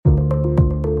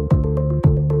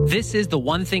This is the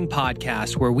One Thing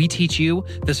podcast, where we teach you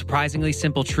the surprisingly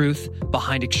simple truth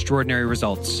behind extraordinary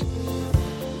results.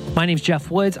 My name's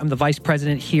Jeff Woods. I'm the vice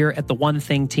president here at the One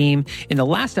Thing team. In the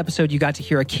last episode, you got to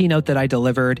hear a keynote that I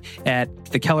delivered at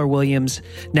the Keller Williams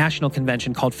National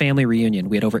Convention called Family Reunion.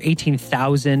 We had over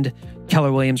 18,000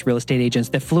 Keller Williams real estate agents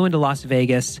that flew into Las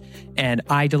Vegas, and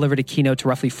I delivered a keynote to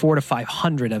roughly 400 to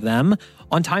 500 of them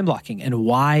on time blocking and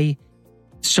why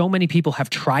so many people have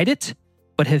tried it,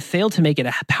 but have failed to make it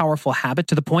a powerful habit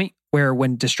to the point where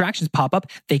when distractions pop up,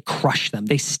 they crush them.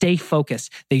 They stay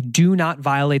focused. They do not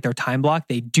violate their time block.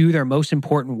 They do their most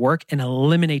important work and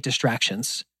eliminate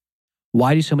distractions.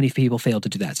 Why do so many people fail to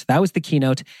do that? So that was the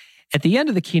keynote. At the end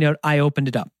of the keynote, I opened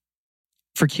it up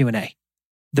for Q&A.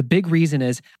 The big reason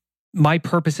is my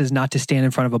purpose is not to stand in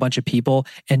front of a bunch of people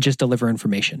and just deliver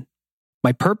information.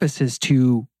 My purpose is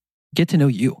to get to know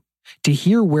you, to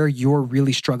hear where you're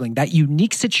really struggling, that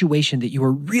unique situation that you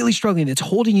are really struggling, that's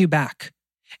holding you back,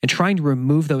 and trying to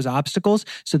remove those obstacles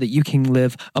so that you can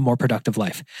live a more productive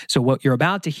life. So what you're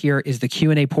about to hear is the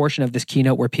Q&A portion of this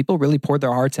keynote where people really poured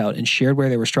their hearts out and shared where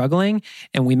they were struggling,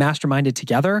 and we masterminded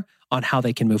together on how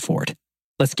they can move forward.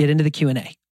 Let's get into the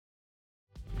Q&A.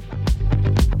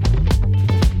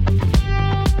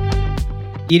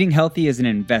 Eating healthy is an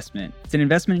investment. It's an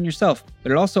investment in yourself,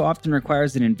 but it also often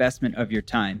requires an investment of your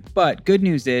time. But good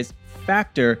news is,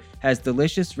 Factor has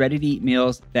delicious, ready-to-eat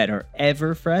meals that are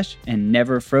ever fresh and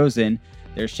never frozen.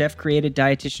 They're chef-created,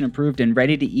 dietitian-approved, and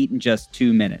ready to eat in just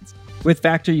 2 minutes. With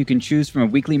Factor, you can choose from a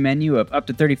weekly menu of up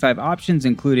to 35 options,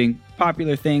 including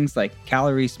popular things like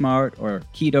Calorie Smart or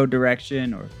Keto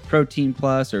Direction or Protein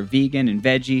Plus or Vegan and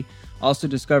Veggie. Also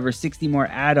discover 60 more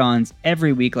add-ons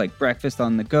every week like Breakfast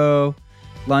on the Go,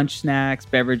 lunch snacks,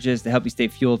 beverages to help you stay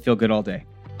fueled, feel good all day.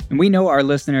 And we know our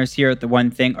listeners here at The One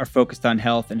Thing are focused on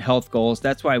health and health goals.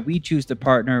 That's why we choose to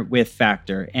partner with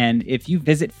Factor. And if you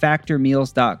visit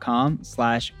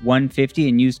factormeals.com/150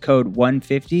 and use code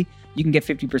 150, you can get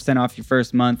 50% off your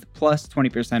first month plus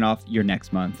 20% off your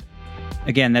next month.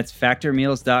 Again, that's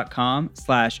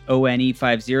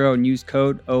factormeals.com/ONE50 and use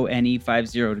code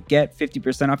ONE50 to get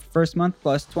 50% off your first month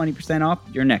plus 20% off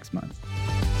your next month.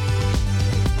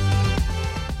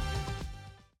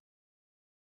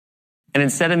 And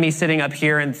instead of me sitting up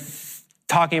here and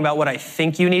talking about what I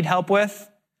think you need help with,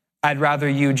 I'd rather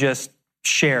you just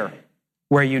share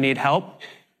where you need help,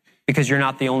 because you're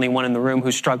not the only one in the room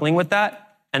who's struggling with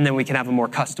that. And then we can have a more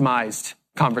customized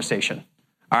conversation.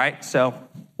 All right, so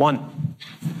 1,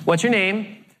 what's your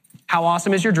name? How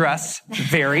awesome is your dress?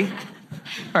 Very. All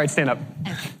right, stand up.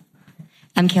 Okay.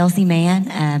 I'm Kelsey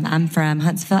Mann. I'm from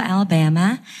Huntsville,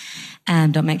 Alabama.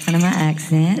 Don't make fun of my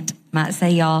accent. Might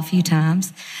say y'all a few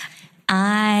times.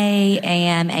 I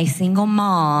am a single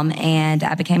mom, and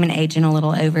I became an agent a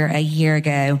little over a year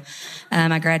ago.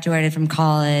 I graduated from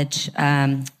college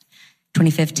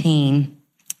 2015,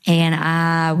 and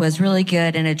I was really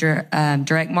good in a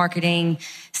direct marketing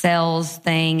sales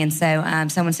thing. And so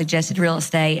someone suggested real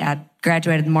estate. I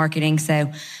graduated in marketing.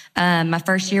 So my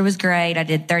first year was great. I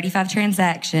did 35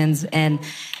 transactions and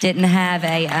didn't have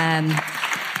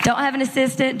don't have an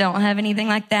assistant, don't have anything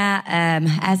like that.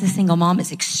 As a single mom,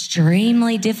 it's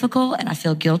extremely difficult, and I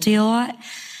feel guilty a lot.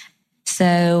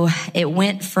 So it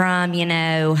went from,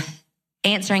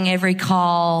 answering every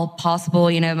call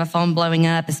possible, my phone blowing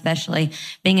up, especially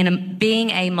being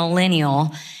a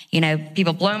millennial,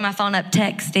 people blowing my phone up,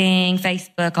 texting,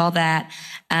 Facebook, all that.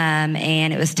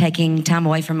 And it was taking time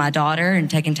away from my daughter and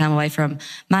taking time away from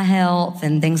my health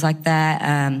and things like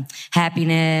that.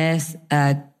 Happiness,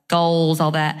 goals,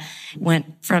 all that.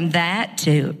 Went from that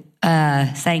to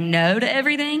saying no to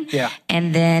everything. Yeah.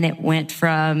 And then it went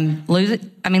from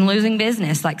losing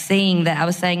business, like seeing that I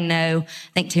was saying no, I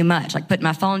think too much, like putting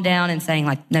my phone down and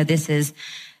saying no, this is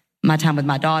my time with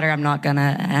my daughter.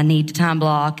 I need to time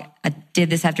block. I did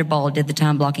this after Bold, did the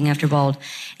time blocking after Bold.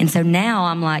 And so now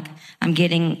I'm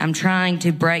trying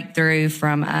to break through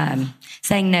from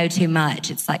saying no too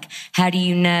much. It's like, how do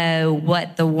you know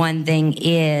what the one thing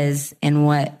is and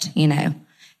what,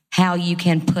 how you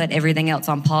can put everything else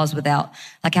on pause without,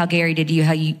 like how Gary did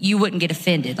how you wouldn't get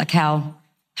offended. Like how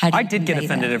do you I did get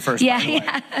offended at first.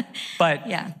 Yeah. But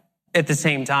at the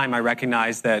same time, I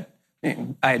recognized that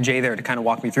I had Jay there to kind of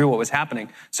walk me through what was happening.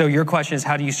 So your question is,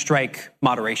 how do you strike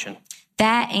moderation?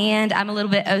 That, and I'm a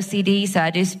little bit OCD, so I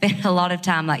do spend a lot of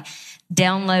time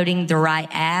downloading the right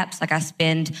apps. I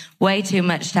spend way too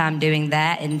much time doing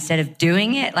that instead of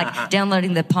doing it,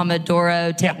 downloading the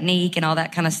Pomodoro technique and all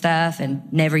that kind of stuff, and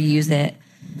never use it.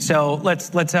 So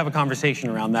let's have a conversation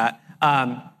around that.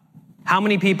 How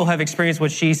many people have experienced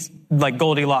what she's like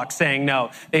Goldilocks saying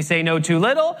no. They say no too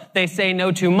little. They say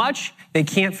no too much. They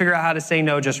can't figure out how to say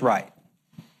no just right.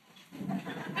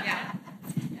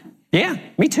 Yeah,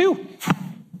 me too.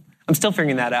 I'm still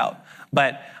figuring that out.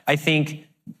 But I think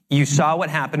you saw what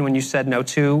happened when you said no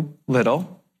too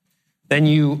little. Then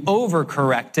you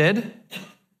overcorrected.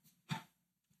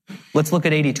 Let's look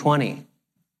at 80-20.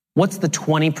 What's the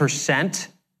 20%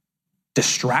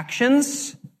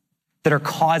 distractions that are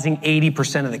causing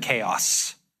 80% of the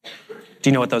chaos? Do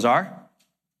you know what those are?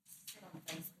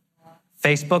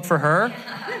 Facebook for her.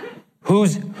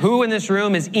 Who in this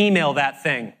room is email that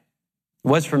thing? It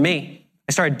was for me.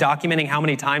 I started documenting how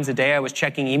many times a day I was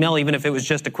checking email, even if it was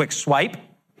just a quick swipe.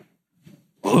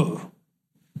 Ooh,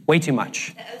 way too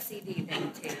much. The OCD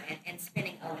thing too, and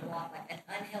spending a lot, like an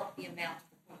unhealthy amount to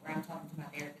the point where I'm talking to my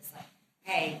therapist, like,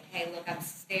 hey, look, I'm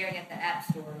staring at the app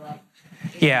store, like.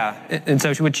 Yeah, and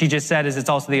so what she just said is it's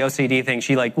also the OCD thing.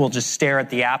 She will just stare at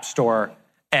the app store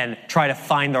and try to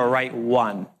find the right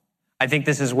one. I think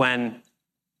this is when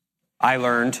I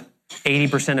learned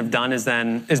 80% of done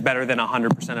is better than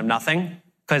 100% of nothing,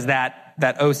 because that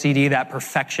OCD, that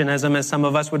perfectionism, as some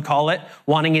of us would call it,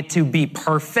 wanting it to be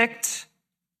perfect,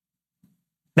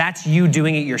 that's you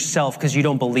doing it yourself because you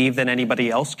don't believe that anybody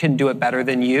else can do it better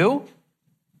than you.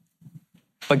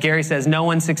 But Gary says no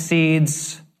one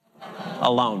succeeds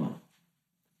alone.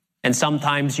 And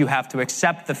sometimes you have to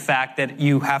accept the fact that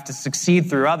you have to succeed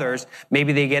through others.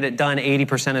 Maybe they get it done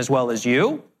 80% as well as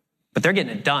you, but they're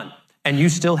getting it done. And you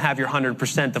still have your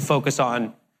 100% to focus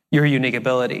on your unique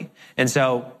ability. And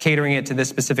so catering it to this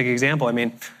specific example, I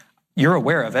mean, you're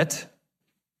aware of it.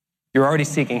 You're already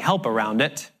seeking help around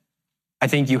it. I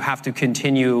think you have to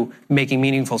continue making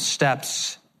meaningful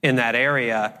steps in that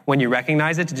area when you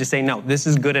recognize it to just say, no, this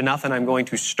is good enough and I'm going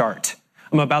to start.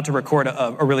 I'm about to record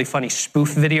a really funny spoof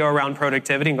video around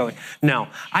productivity and going, no,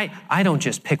 I don't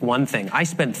just pick one thing. I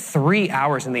spend 3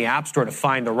 hours in the App Store to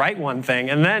find the right one thing.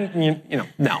 And then,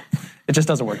 no, it just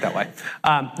doesn't work that way.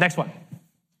 Next one.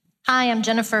 Hi, I'm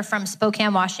Jennifer from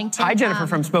Spokane, Washington. Hi, Jennifer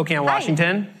from Spokane,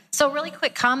 Washington. Hi. So really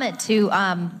quick comment too.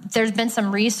 There's been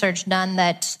some research done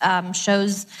that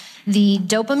shows the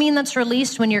dopamine that's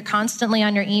released when you're constantly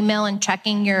on your email and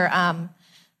checking your,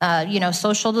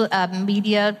 social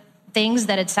media things,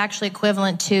 that it's actually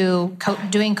equivalent to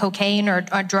doing cocaine or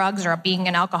drugs or being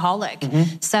an alcoholic.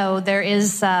 Mm-hmm. So there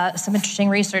is some interesting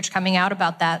research coming out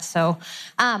about that. So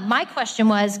my question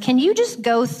was, can you just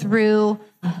go through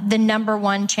the number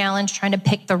one challenge, trying to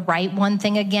pick the right one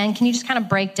thing again? Can you just kind of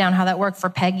break down how that worked for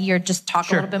Peggy, or just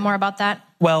talk a little bit more about that?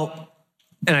 Well,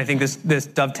 and I think this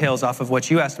dovetails off of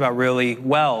what you asked about really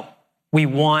well. We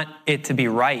want it to be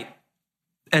right.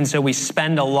 And so we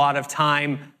spend a lot of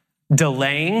time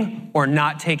delaying or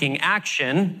not taking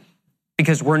action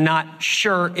because we're not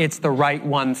sure it's the right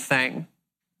one thing.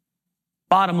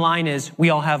 Bottom line is we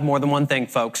all have more than one thing,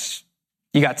 folks.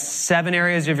 You got 7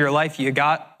 areas of your life. You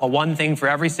got a one thing for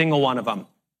every single one of them.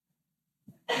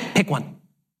 Pick one.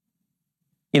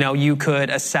 You could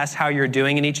assess how you're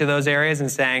doing in each of those areas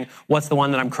and saying, what's the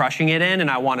one that I'm crushing it in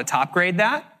and I want to top grade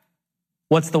that?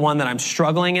 What's the one that I'm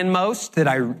struggling in most that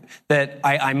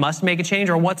I must make a change?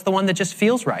 Or what's the one that just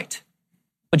feels right?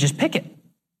 But just pick it.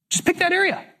 Just pick that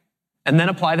area. And then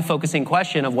apply the focusing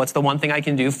question of what's the one thing I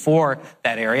can do for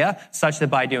that area, such that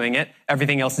by doing it,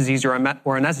 everything else is easier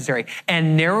or unnecessary.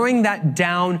 And narrowing that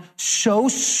down so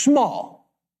small,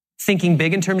 thinking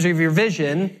big in terms of your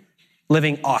vision,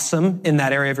 living awesome in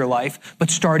that area of your life, but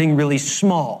starting really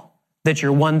small. That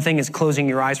your one thing is closing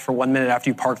your eyes for 1 minute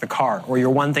after you park the car, or your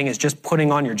one thing is just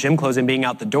putting on your gym clothes and being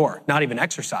out the door, not even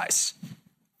exercise.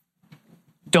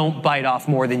 Don't bite off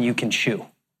more than you can chew.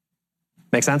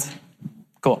 Make sense?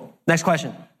 Cool. Next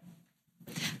question.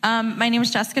 My name is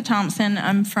Jessica Thompson.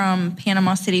 I'm from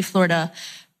Panama City, Florida.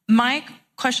 My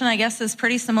question, I guess, is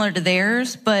pretty similar to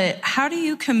theirs, but how do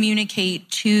you communicate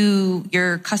to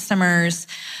your customers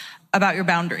about your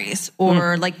boundaries,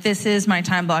 or like, this is my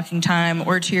time blocking time,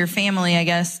 or to your family? I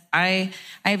guess I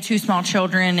have 2 small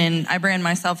children and I brand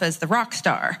myself as the rock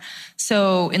star.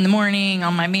 So in the morning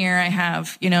on my mirror, I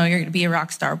have, you're going to be a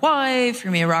rock star wife,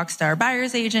 you're going to be a rock star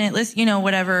buyer's agent,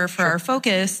 whatever for our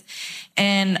focus.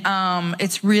 And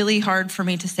it's really hard for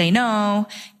me to say no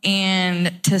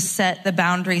and to set the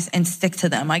boundaries and stick to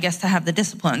them, I guess, to have the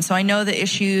discipline. So I know the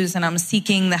issues and I'm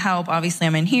seeking the help. Obviously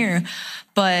I'm in here,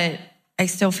 but I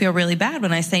still feel really bad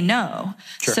when I say no.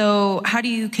 Sure. So how do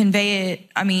you convey it?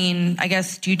 I mean, I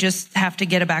guess, do you just have to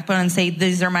get a backbone and say,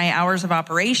 these are my hours of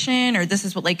operation, or this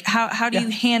is what, how do you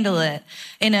handle it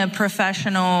in a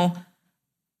professional?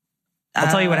 I'll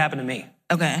tell you what happened to me.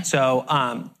 Okay. So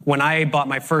when I bought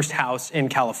my first house in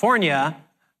California,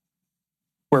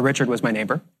 where Richard was my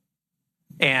neighbor,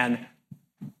 And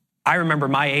I remember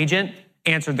my agent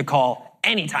answered the call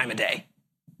any time of day.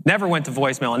 Never went to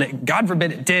voicemail, and God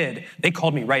forbid it did. They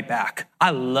called me right back. I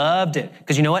loved it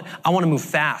because you know what? I want to move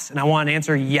fast, and I want an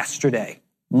answer yesterday.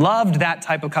 Loved that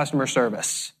type of customer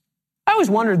service. I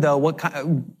always wondered, though,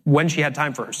 when she had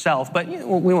time for herself, but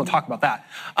we won't talk about that.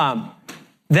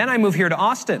 Then I moved here to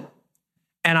Austin,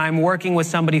 and I'm working with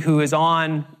somebody who is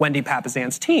on Wendy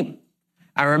Papasan's team.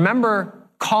 I remember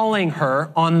calling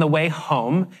her on the way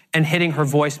home and hitting her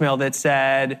voicemail that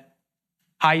said,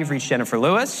 "Hi, you've reached Jennifer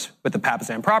Lewis with the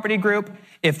Papasan Property Group.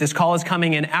 If this call is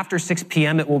coming in after 6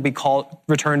 p.m., it will be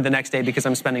returned the next day because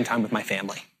I'm spending time with my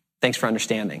family. Thanks for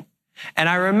understanding." And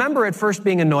I remember at first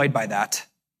being annoyed by that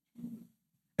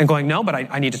and going, no, but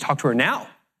I need to talk to her now.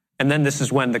 And then this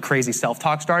is when the crazy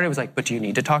self-talk started. It was like, but do you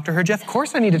need to talk to her, Jeff? Of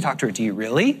course I need to talk to her. Do you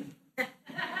really?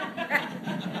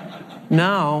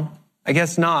 No, I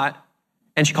guess not.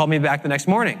 And she called me back the next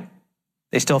morning.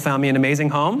 They still found me an amazing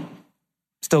home.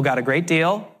 Still got a great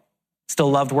deal. Still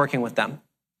loved working with them.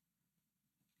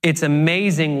 It's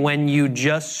amazing when you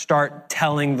just start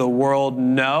telling the world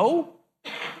no,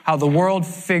 how the world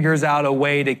figures out a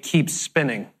way to keep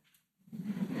spinning.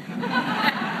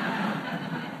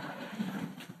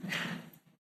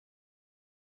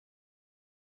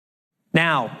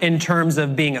 Now, in terms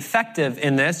of being effective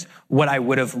in this, what I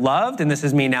would have loved, and this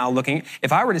is me now looking,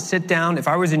 if I were to sit down, if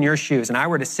I was in your shoes and I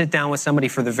were to sit down with somebody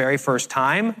for the very first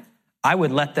time, I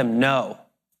would let them know,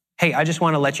 hey, I just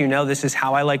want to let you know this is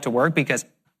how I like to work because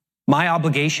my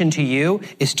obligation to you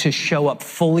is to show up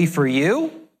fully for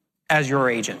you as your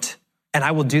agent. And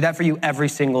I will do that for you every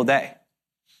single day.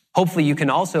 Hopefully you can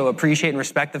also appreciate and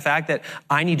respect the fact that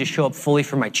I need to show up fully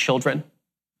for my children.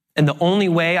 And the only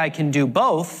way I can do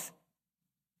both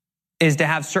is to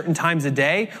have certain times a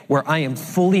day where I am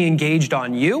fully engaged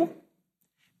on you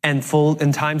and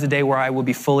times a day where I will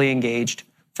be fully engaged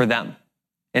for them.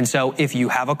 And so if you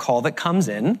have a call that comes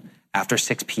in after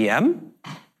 6 p.m.,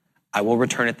 I will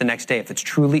return it the next day. If it's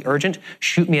truly urgent,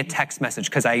 shoot me a text message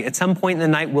because I, at some point in the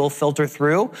night, will filter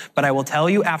through. But I will tell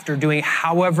you, after doing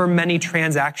however many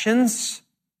transactions,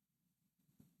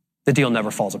 the deal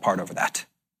never falls apart over that.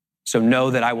 So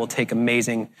know that I will take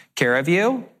amazing care of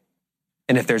you.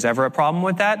 And if there's ever a problem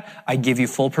with that, I give you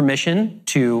full permission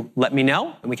to let me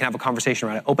know and we can have a conversation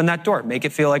around it. Open that door. Make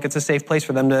it feel like it's a safe place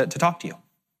for them to talk to you.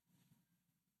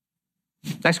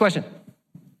 Next question.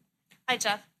 Hi,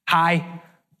 Jeff. Hi.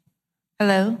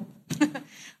 Hello.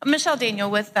 I'm Michelle Daniel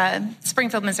with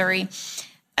Springfield, Missouri.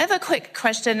 I have a quick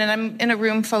question, and I'm in a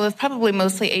room full of probably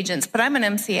mostly agents, but I'm an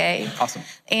MCA. Awesome.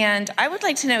 And I would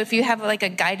like to know if you have like a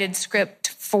guided script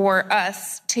for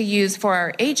us to use for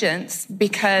our agents,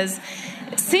 because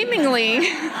seemingly...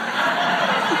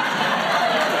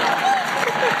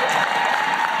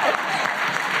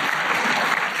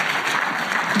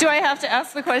 Do I have to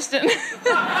ask the question?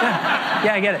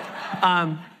 Yeah, I get it.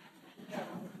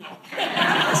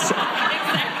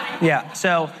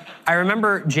 So I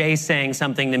remember Jay saying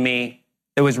something to me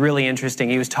that was really interesting.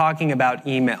 He was talking about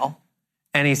email,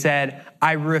 and he said,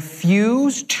 I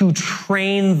refuse to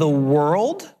train the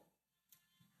world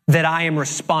that I am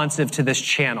responsive to this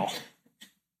channel.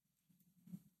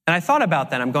 And I thought about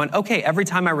that. I'm going, okay, every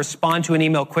time I respond to an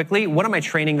email quickly, what am I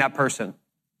training that person?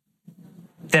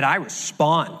 That I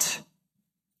respond.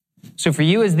 So for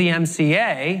you as the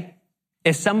MCA,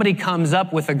 if somebody comes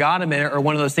up with a got a minute or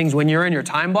one of those things when you're in your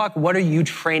time block, what are you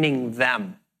training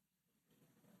them?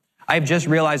 I've just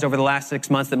realized over the last 6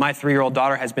 months that my 3-year-old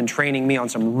daughter has been training me on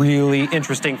some really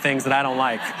interesting things that I don't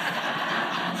like.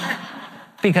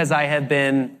 Because I have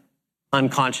been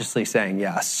unconsciously saying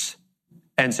yes.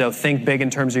 And so think big in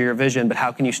terms of your vision, but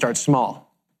how can you start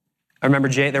small? I remember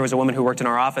there was a woman who worked in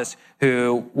our office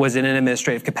who was in an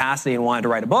administrative capacity and wanted to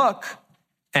write a book.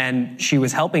 And she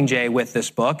was helping Jay with this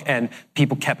book, and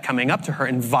people kept coming up to her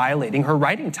and violating her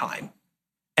writing time.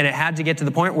 And it had to get to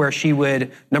the point where she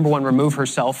would, number one, remove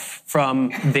herself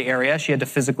from the area. She had to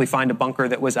physically find a bunker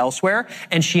that was elsewhere.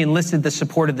 And she enlisted the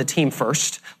support of the team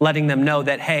first, letting them know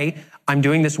that, hey, I'm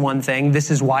doing this one thing. This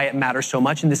is why it matters so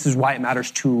much. And this is why it matters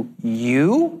to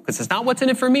you. Because it's not what's in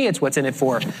it for me. It's what's in it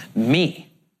for me.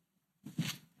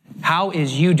 How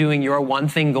is you doing your one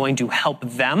thing going to help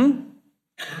them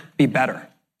be better?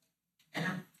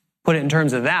 Put it in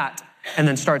terms of that, and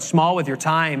then start small with your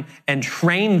time and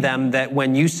train them that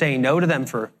when you say no to them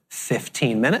for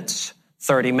 15 minutes,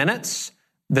 30 minutes,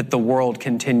 that the world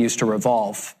continues to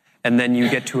revolve. And then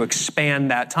you get to expand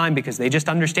that time because they just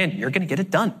understand you're going to get it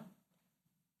done.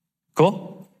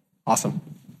 Cool? Awesome.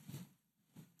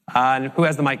 Who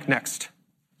has the mic next?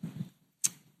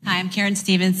 Hi, I'm Karen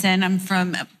Stevenson. I'm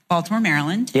from Baltimore,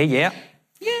 Maryland. Yeah.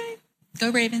 Yay. Go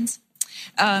Ravens.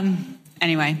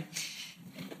 Anyway,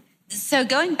 so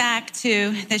going back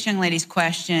to this young lady's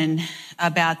question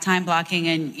about time blocking,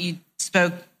 and you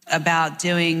spoke about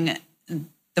doing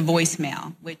the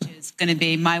voicemail, which is going to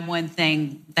be my one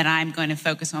thing that I'm going to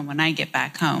focus on when I get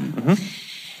back home. Mm-hmm.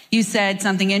 You said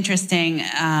something interesting.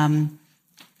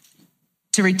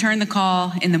 To return the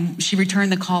call she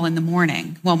returned the call in the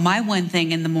morning. Well, my one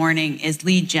thing in the morning is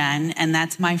lead gen, and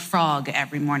that's my frog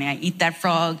every morning. I eat that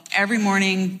frog every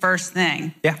morning, first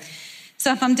thing. Yeah.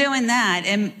 So if I'm doing that,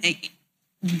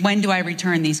 when do I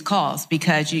return these calls?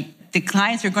 Because the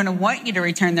clients are going to want you to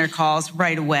return their calls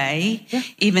right away,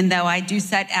 even though I do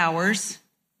set hours.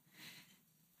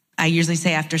 I usually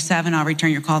say after 7, I'll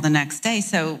return your call the next day.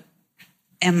 So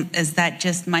is that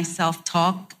just my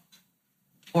self-talk?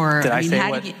 Or I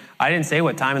didn't say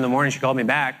what time in the morning she called me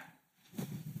back.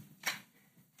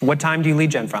 What time do you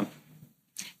lead gen from?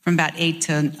 From about 8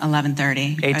 to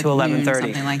 11:30. 8 to 11:30.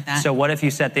 Something like that. So what if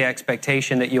you set the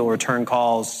expectation that you'll return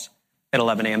calls at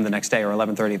 11 a.m. the next day or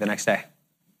 11:30 the next day?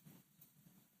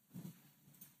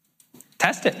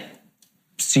 Test it.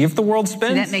 See if the world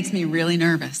spins. See, that makes me really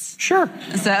nervous. Sure.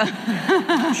 So.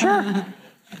 Sure.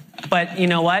 But you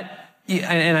know what?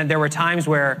 And there were times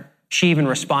where she even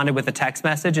responded with a text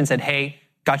message and said, hey,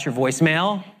 got your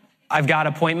voicemail. I've got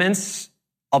appointments.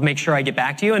 I'll make sure I get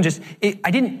back to you. And I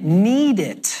didn't need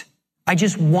it. I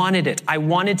just wanted it. I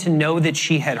wanted to know that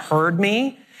she had heard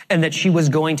me and that she was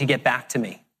going to get back to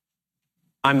me.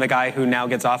 I'm the guy who now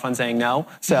gets off on saying no.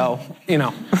 So,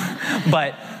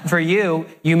 but for you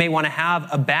may want to have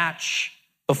a batch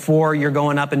before you're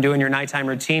going up and doing your nighttime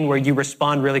routine where you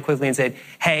respond really quickly and say,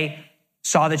 hey,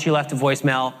 saw that you left a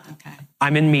voicemail. Okay.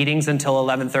 I'm in meetings until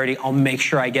 11:30. I'll make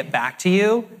sure I get back to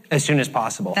you as soon as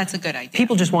possible. That's a good idea.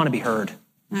 People just want to be heard.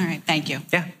 All right. Thank you.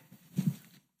 Yeah.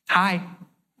 Hi.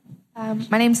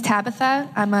 My name's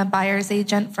Tabitha. I'm a buyer's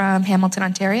agent from Hamilton,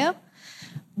 Ontario.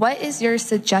 What is your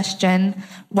suggestion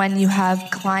when you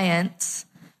have clients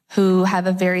who have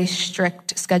a very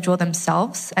strict schedule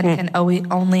themselves and can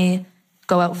only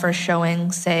go out for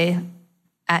showing, say,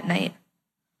 at night?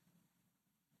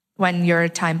 When your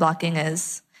time blocking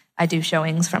is, I do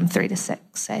showings from 3 to 6,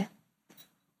 say.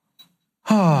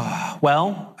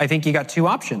 Well, I think you got 2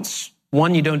 options.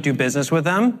 One, you don't do business with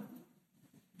them.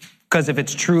 Because if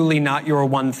it's truly not your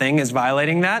one thing is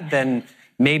violating that, then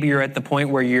maybe you're at the point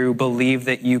where you believe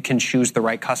that you can choose the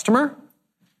right customer.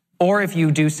 Or if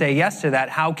you do say yes to that,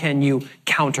 how can you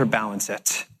counterbalance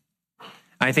it?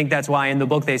 I think that's why in the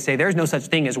book they say there's no such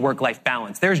thing as work-life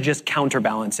balance. There's just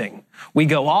counterbalancing. We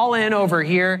go all in over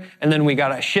here, and then we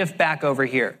got to shift back over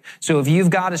here. So if you've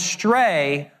got to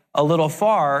stray a little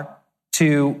far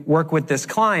to work with this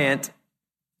client,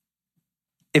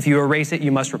 if you erase it,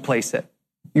 you must replace it.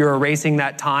 You're erasing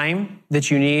that time that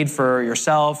you need for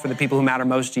yourself, for the people who matter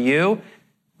most to you.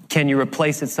 Can you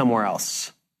replace it somewhere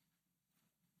else?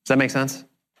 Does that make sense?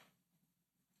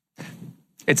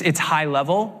 It's high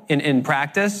level in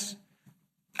practice.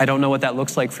 I don't know what that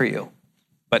looks like for you,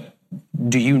 but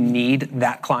do you need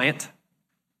that client?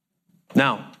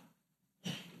 No.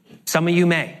 Some of you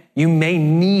may. You may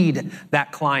need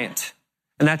that client,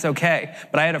 and that's okay.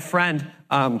 But I had a friend,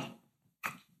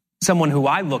 someone who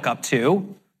I look up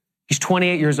to. He's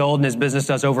 28 years old, and his business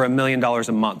does over $1 million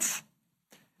a month.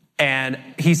 And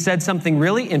he said something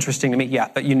really interesting to me. Yeah,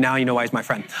 but now you know why he's my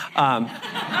friend.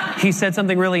 He said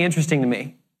something really interesting to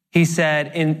me. He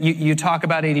said, you talk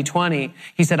about 80-20.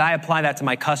 He said, I apply that to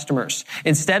my customers.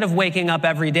 Instead of waking up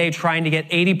every day trying to get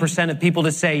 80% of people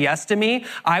to say yes to me,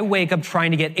 I wake up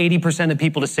trying to get 80% of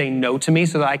people to say no to me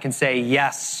so that I can say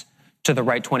yes to the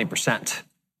right 20%.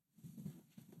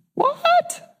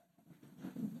 What?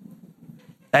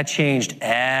 That changed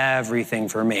everything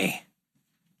for me.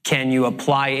 Can you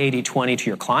apply 80-20 to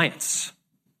your clients?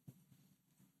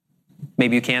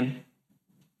 Maybe you can.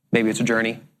 Maybe it's a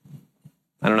journey.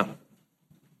 I don't know.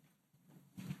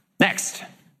 Next.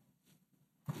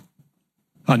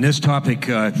 On this topic,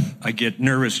 I get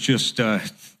nervous just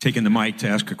taking the mic to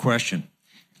ask a question.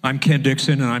 I'm Ken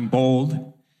Dixon, and I'm bold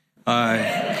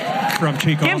from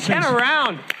Chico. Give Ken a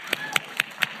round.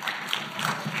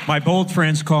 My bold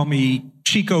friends call me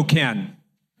Chico Ken,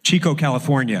 Chico,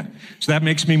 California. So that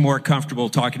makes me more comfortable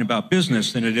talking about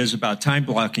business than it is about time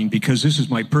blocking, because this is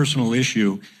my personal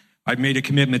issue. I've made a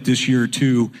commitment this year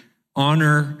to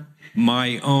honor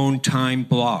my own time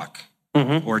block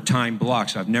or time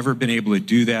blocks. I've never been able to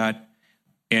do that.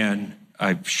 And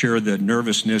I share the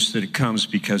nervousness that it comes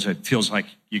because it feels like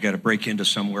you got to break into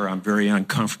somewhere. I'm very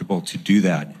uncomfortable to do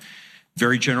that.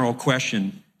 Very general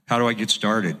question. How do I get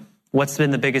started? What's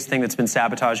been the biggest thing that's been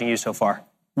sabotaging you so far?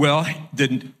 Well,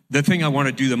 the thing I want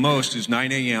to do the most is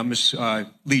 9 a.m. is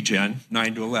lead gen,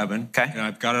 9 to 11. Okay. And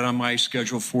I've got it on my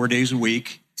schedule 4 days a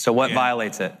week. So what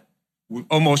violates it?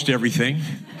 Almost everything.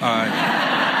 Well,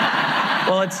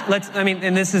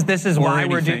 and this is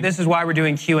why we're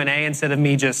doing Q&A instead of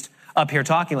me just up here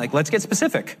talking. Like, let's get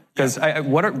specific, because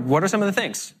what are some of the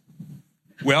things?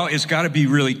 Well, it's got to be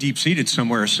really deep-seated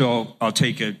somewhere. So I'll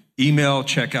take an email,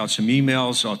 check out some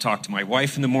emails. I'll talk to my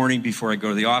wife in the morning before I go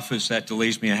to the office. That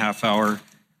delays me a half hour.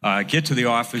 Get to the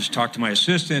office, talk to my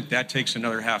assistant. That takes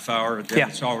another half hour. Then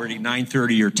it's already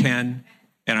 9:30 or 10,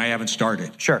 and I haven't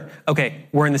started. Sure. Okay,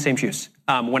 we're in the same shoes.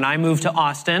 When I moved to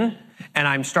Austin, and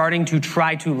I'm starting to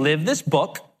try to live this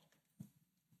book,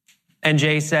 and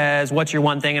Jay says, what's your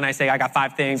one thing? And I say, I got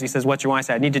 5 things. He says, what's your one? I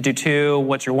say, I need to do 2.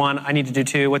 What's your one? I need to do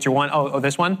 2. What's your one? Oh,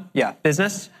 this one? Yeah,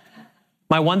 business.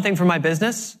 My one thing for my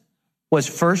business was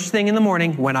first thing in the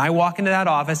morning, when I walk into that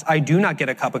office, I do not get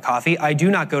a cup of coffee. I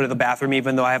do not go to the bathroom,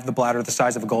 even though I have the bladder the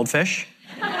size of a goldfish.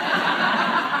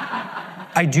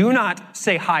 I do not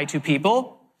say hi to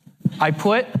people. I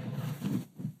put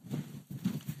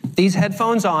these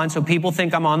headphones on so people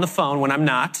think I'm on the phone when I'm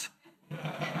not.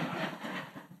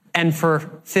 And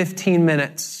for 15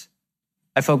 minutes,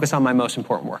 I focus on my most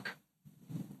important work.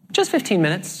 Just 15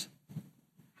 minutes.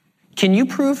 Can you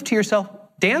prove to yourself,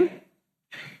 Dan?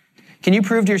 Can you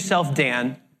prove to yourself,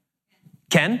 Dan?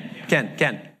 Ken?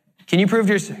 Ken. Can you prove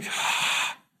to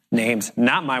yourself, names,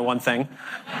 not my one thing.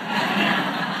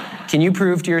 Can you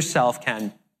prove to yourself,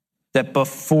 Ken, that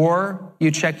before you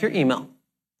check your email,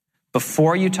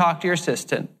 before you talk to your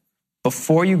assistant,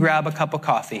 before you grab a cup of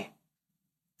coffee,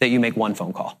 that you make one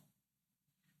phone call?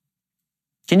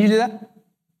 Can you do that?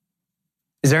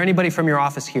 Is there anybody from your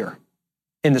office here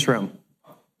in this room?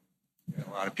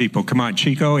 A lot of people. Come on,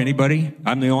 Chico, anybody?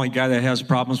 I'm the only guy that has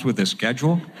problems with the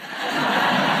schedule.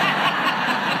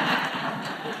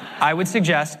 I would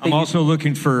suggest that I'm also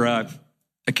looking for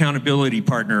accountability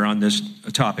partner on this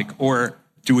topic. Or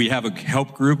do we have a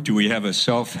help group? Do we have a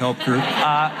self-help group?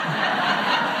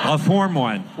 I'll form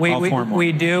one.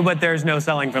 We do, but there's no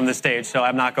selling from the stage, so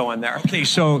I'm not going there. Okay,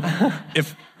 so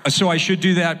I should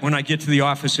do that when I get to the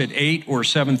office at 8 or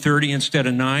 7:30 instead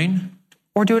of 9?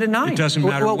 Or do it at 9. It doesn't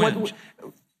matter when.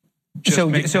 So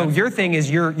your thing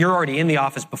is you're already in the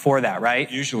office before that,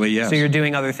 right? Usually, yes. So you're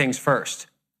doing other things first.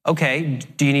 Okay,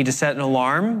 do you need to set an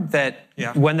alarm that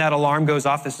when that alarm goes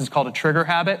off, this is called a trigger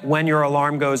habit, when your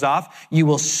alarm goes off, you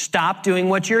will stop doing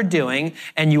what you're doing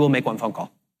and you will make one phone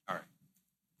call? All right.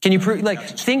 Can you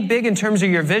think big in terms of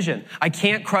your vision? I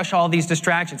can't crush all these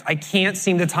distractions. I can't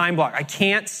seem to time block. I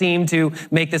can't seem to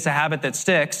make this a habit that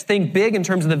sticks. Think big in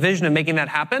terms of the vision of making that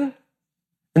happen,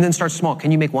 and then start small.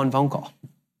 Can you make one phone call?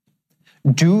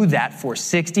 Do that for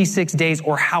 66 days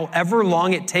or however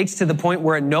long it takes, to the point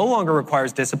where it no longer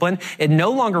requires discipline. It no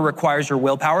longer requires your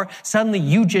willpower. Suddenly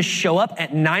you just show up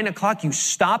at 9 o'clock, you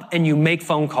stop and you make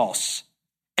phone calls,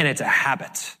 and it's a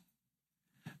habit.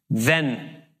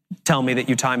 Then tell me that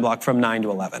you time block from 9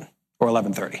 to 11 or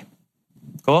 11:30.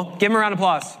 Cool? Give him a round of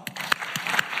applause.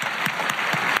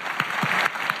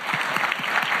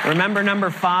 Remember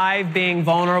number 5, being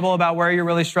vulnerable about where you're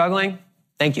really struggling?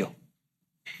 Thank you.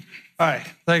 Hi,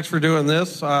 thanks for doing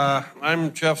this.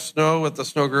 I'm Jeff Snow with the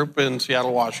Snow Group in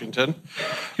Seattle, Washington.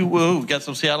 Woo, got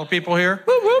some Seattle people here?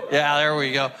 Woo, woo. Yeah, there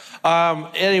we go.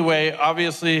 Anyway,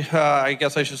 obviously, I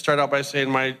guess I should start out by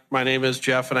saying my name is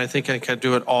Jeff, and I think I can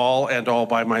do it all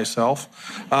by myself.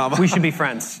 We should be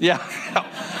friends. Yeah.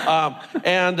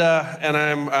 And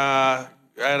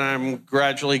I'm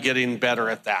gradually getting better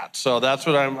at that. So that's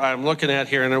what I'm looking at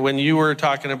here. And when you were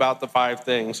talking about the 5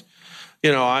 things,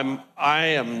 you know,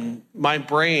 my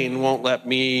brain won't let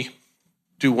me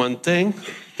do one thing.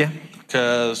 Yeah.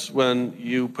 Because when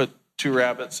you put 2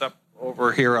 rabbits up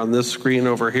over here on this screen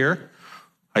over here,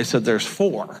 I said there's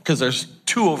 4, because there's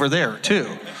 2 over there too.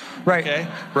 Right. Okay.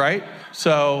 Right.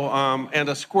 So, and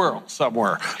a squirrel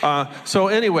somewhere. So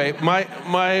anyway, my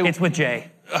it's with Jay.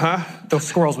 Huh? The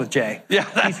squirrel's with Jay. Yeah,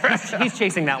 he's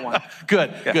chasing that one.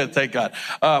 Good, thank God.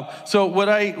 So what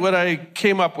I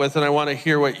came up with, and I want to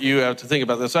hear what you have to think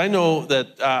about this. I know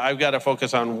that I've got to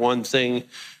focus on one thing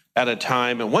at a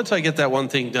time, and once I get that one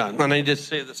thing done, and I just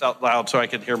say this out loud so I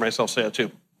can hear myself say it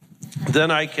too, then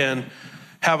I can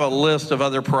have a list of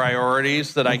other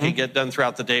priorities that I can get done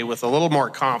throughout the day with a little more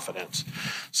confidence.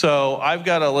 So I've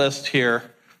got a list here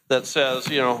that says,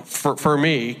 you know, for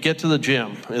me, get to the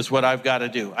gym is what I've got to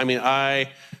do. I mean, I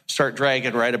start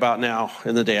dragging right about now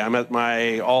in the day. I'm at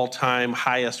my all-time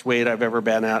highest weight I've ever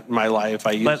been at in my life.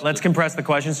 Let's compress the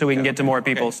question so we can get to more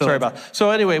people. Okay. So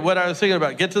anyway, what I was thinking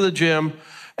about, get to the gym,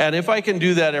 and if I can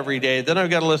do that every day, then I've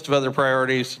got a list of other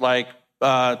priorities like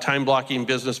time blocking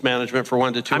business management for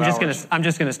 1 to 2 hours? I'm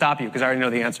just gonna stop you because I already know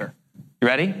the answer. You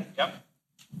ready? Yep.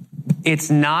 It's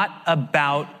not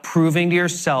about proving to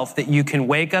yourself that you can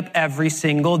wake up every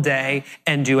single day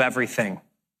and do everything.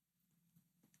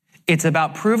 It's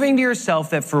about proving to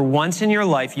yourself that for once in your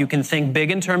life, you can think big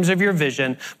in terms of your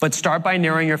vision, but start by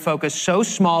narrowing your focus so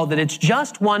small that it's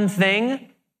just one thing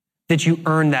that you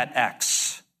earn that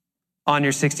X on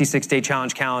your 66-day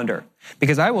challenge calendar.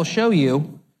 Because I will show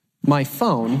you my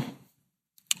phone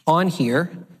on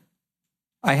here.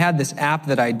 I had this app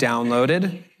that I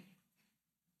downloaded.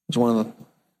 It's one of the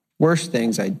worst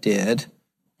things I did.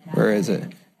 Where is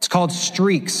it? It's called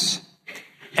Streaks.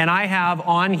 And I have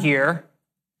on here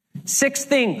 6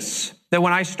 things that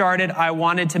when I started, I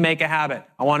wanted to make a habit.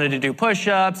 I wanted to do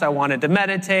push-ups. I wanted to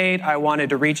meditate. I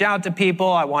wanted to reach out to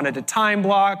people. I wanted to time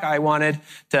block. I wanted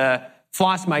to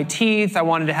floss my teeth. I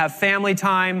wanted to have family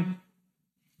time.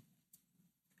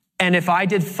 And if I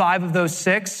did 5 of those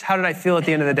 6, how did I feel at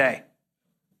the end of the day?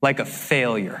 Like a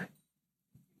failure.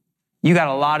 You got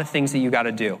a lot of things that you got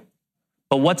to do.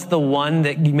 But what's the one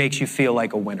that makes you feel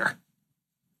like a winner?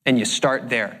 And you start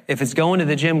there. If it's going to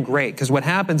the gym, great. Because what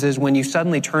happens is when you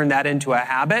suddenly turn that into a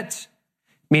habit,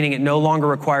 meaning it no longer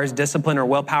requires discipline or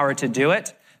willpower to do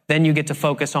it, then you get to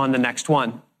focus on the next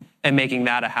one and making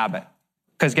that a habit.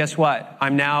 Because guess what?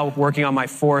 I'm now working on my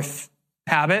 4th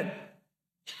habit.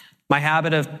 My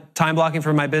habit of time blocking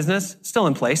for my business, still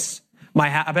in place. My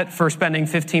habit for spending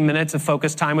 15 minutes of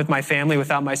focused time with my family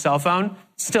without my cell phone,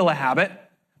 still a habit.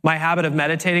 My habit of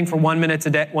meditating for 1 minute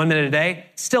a day,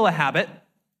 still a habit.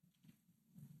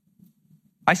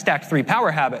 I stacked 3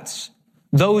 power habits.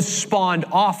 Those spawned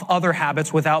off other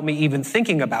habits without me even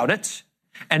thinking about it.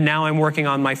 And now I'm working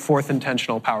on my 4th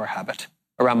intentional power habit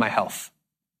around my health.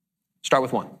 Start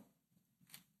with 1.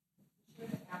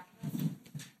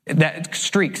 That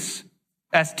Streaks,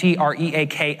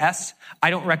 Streaks. I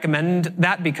don't recommend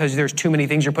that because there's too many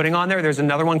things you're putting on there. There's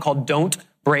another one called Don't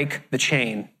Break the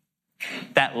Chain.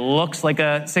 That looks like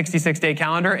a 66-day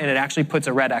calendar, and it actually puts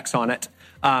a red X on it.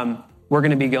 We're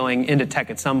going to be going into tech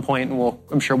at some point, and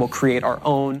I'm sure we'll create our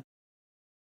own.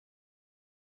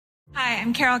 Hi,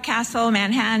 I'm Carol Castle,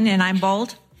 Manhattan, and I'm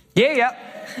bold. Yeah.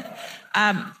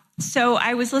 So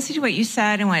I was listening to what you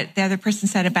said and what the other person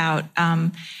said about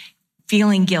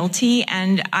feeling guilty,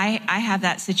 and I have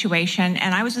that situation.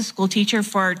 And I was a school teacher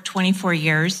for 24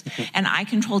 years, and I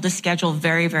controlled a schedule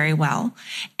very, very well.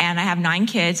 And I have 9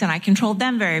 kids, and I controlled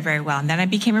them very, very well. And then I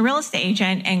became a real estate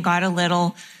agent and got a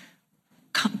little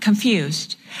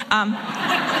confused.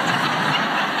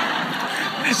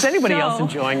 Is anybody else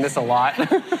enjoying this a lot?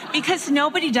 Because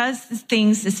nobody does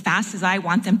things as fast as I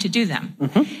want them to do them.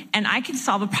 Mm-hmm. And I can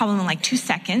solve a problem in like 2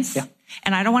 seconds. Yeah.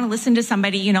 And I don't want to listen to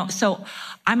somebody, so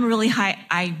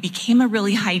I became a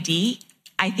really high D,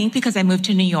 I think because I moved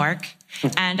to New York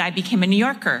and I became a New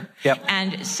Yorker. Yep.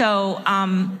 And so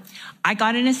I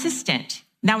got an assistant.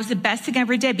 That was the best thing I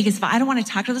ever did, because if I don't want to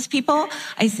talk to those people,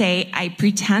 I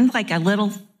pretend like a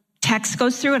little text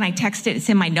goes through and I text it. It's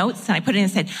in my notes and I put it in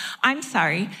and said, I'm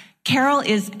sorry, Carol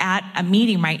is at a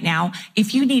meeting right now.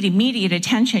 If you need immediate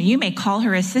attention, you may call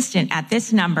her assistant at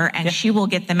this number and she will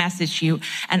get the message to you.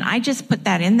 And I just put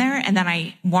that in there, and then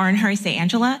I warn her, I say,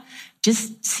 Angela,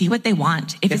 just see what they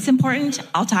want. If it's important,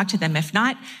 I'll talk to them. If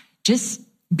not, just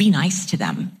be nice to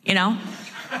them,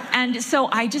 And so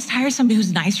I just hired somebody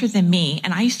who's nicer than me.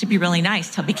 And I used to be really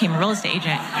nice till I became a real estate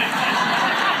agent.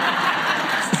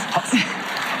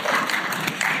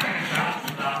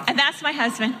 And that's my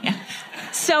husband. Yeah.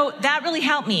 So that really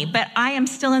helped me. But I am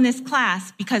still in this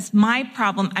class because my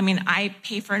problem, I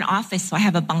pay for an office, so I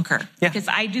have a bunker. Yeah. Because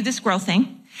I do this growth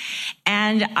thing.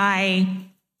 And I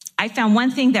found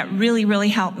one thing that really, really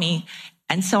helped me.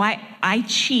 And so I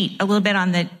cheat a little bit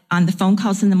on the phone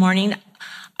calls in the morning.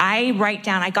 I write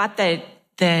down, I got the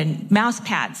mouse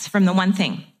pads from the One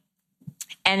Thing.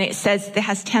 And it says it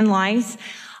has 10 lines.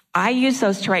 I use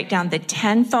those to write down the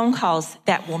 10 phone calls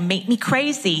that will make me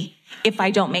crazy if I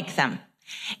don't make them.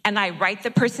 And I write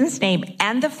the person's name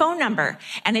and the phone number.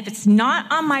 And if it's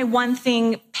not on my One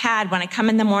Thing pad when I come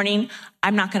in the morning,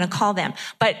 I'm not going to call them.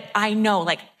 But I know,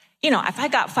 if I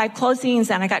got 5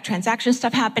 closings and I got transaction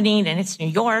stuff happening and it's New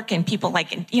York and people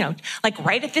right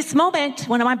at this moment,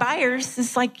 one of my buyers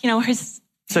is his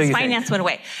finance went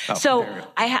away. So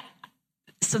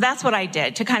that's what I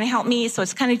did to kind of help me. So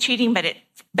it's kind of cheating, but it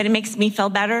makes me feel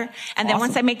better. And then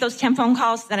once I make those 10 phone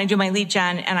calls, then I do my lead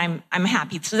gen and I'm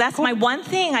happy. So that's my one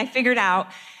thing I figured out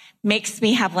makes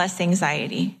me have less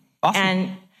anxiety. Awesome.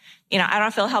 And, I don't know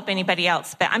if it'll help anybody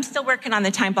else, but I'm still working on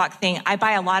the time block thing. I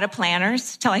buy a lot of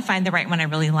planners till I find the right one I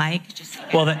really like.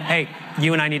 Hey,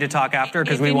 you and I need to talk after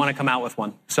because we want to come out with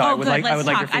one. So I would like your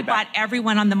feedback. I bought every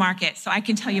one on the market, so I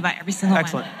can tell you about every single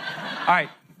Excellent. one. All right.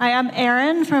 Hi, I'm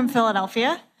Erin from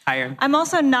Philadelphia. Hi, Erin. I'm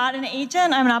also not an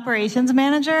agent. I'm an operations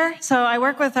manager. So I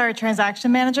work with our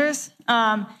transaction managers.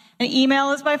 And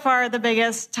email is by far the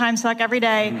biggest time suck every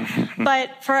day.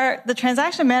 But for the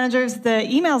transaction managers, the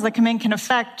emails that come in can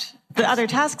affect the other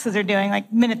tasks that they're doing,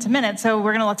 like minute to minute. So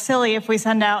we're going to look silly if we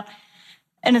send out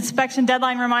an inspection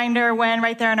deadline reminder when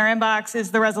right there in our inbox is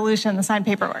the resolution, the signed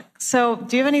paperwork. So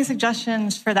do you have any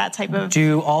suggestions for that type of...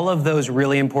 Do all of those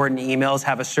really important emails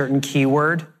have a certain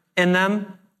keyword in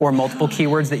them or multiple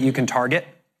keywords that you can target?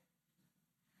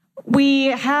 We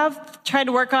have tried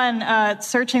to work on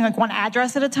searching like one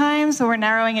address at a time. So we're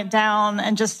narrowing it down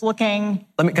and just looking...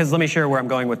 Let me share where I'm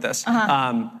going with this.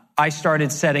 I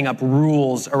started setting up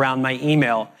rules around my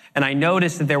email, and I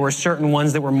noticed that there were certain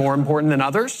ones that were more important than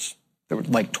others. There were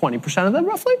like 20% of them,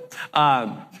 roughly.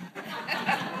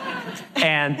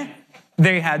 And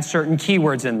they had certain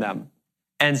keywords in them.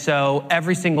 And so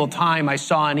every single time I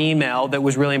saw an email that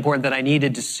was really important that I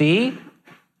needed to see,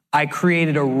 I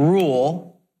created a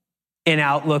rule in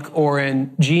Outlook or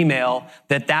in Gmail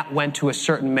that went to a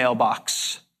certain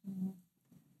mailbox.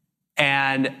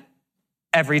 And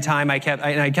every time I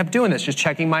kept doing this, just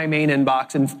checking my main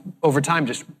inbox, and over time,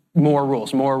 just more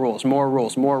rules.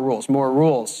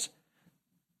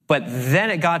 But then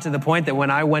it got to the point that when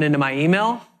I went into my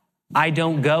email, I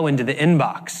don't go into the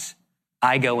inbox.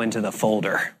 I go into the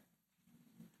folder.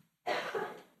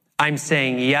 I'm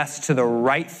saying yes to the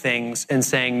right things and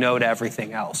saying no to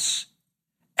everything else.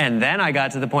 And then I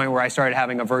got to the point where I started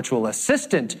having a virtual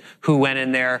assistant who went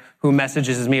in there, who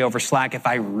messages me over Slack if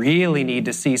I really need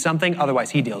to see something. Otherwise,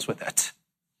 he deals with it.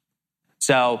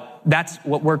 So that's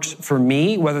what works for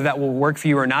me. Whether that will work for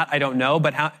you or not, I don't know.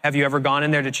 But have you ever gone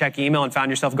in there to check email and found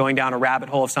yourself going down a rabbit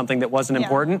hole of something that wasn't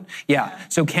important? Yeah.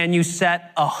 So can you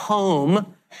set a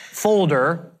home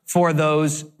folder for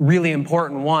those really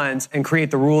important ones and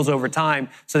create the rules over time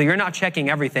so that you're not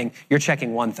checking everything, you're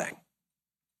checking one thing?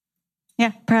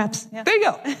 Yeah, perhaps. Yeah. There you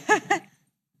go.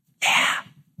 Yeah.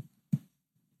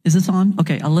 Is this on?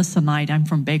 Okay, Alyssa Knight. I'm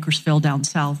from Bakersfield down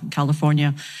south in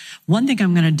California. One thing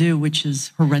I'm going to do, which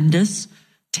is horrendous.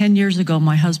 10 years ago,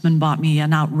 my husband bought me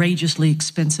an outrageously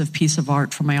expensive piece of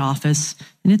art for my office,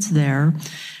 and it's there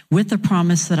with the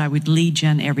promise that I would lead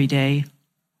gen every day.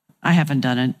 I haven't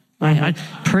done it.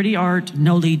 Pretty art,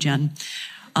 no lead gen.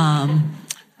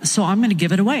 So I'm going to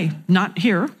give it away. Not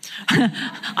here.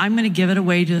 I'm going to give it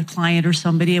away to a client or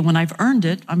somebody, and when I've earned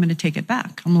it, I'm going to take it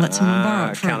back. I'm going to let someone borrow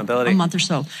it for a month or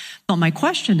so. But my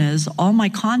question is, all my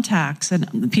contacts and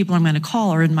the people I'm going to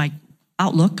call are in my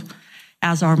Outlook,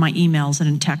 as are my emails and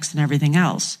in text and everything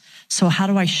else. So how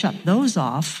do I shut those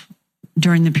off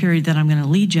during the period that I'm going to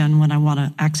lead gen when I want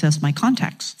to access my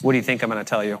contacts? What do you think I'm going to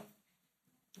tell you?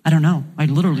 I don't know. I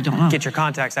literally don't know. Get your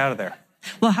contacts out of there.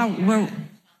 Well,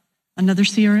 another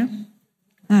CRM?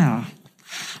 Oh.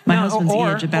 My husband's the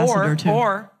Edge ambassador,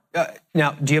 too.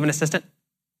 Now, do you have an assistant?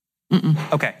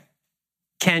 Mm-mm. Okay.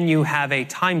 Can you have a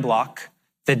time block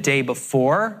the day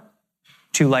before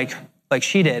to, like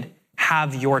she did,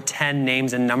 have your 10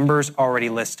 names and numbers already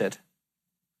listed?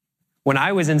 When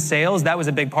I was in sales, that was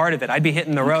a big part of it. I'd be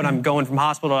hitting the road. I'm going from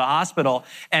hospital to hospital.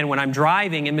 And when I'm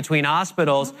driving in between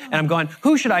hospitals and I'm going,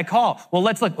 who should I call? Well,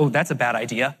 let's look. Oh, that's a bad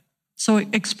idea. So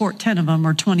export 10 of them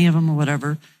or 20 of them or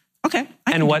whatever. Okay.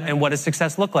 And what does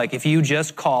success look like? If you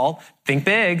just call, think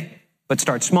big, but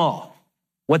start small.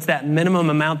 What's that minimum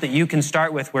amount that you can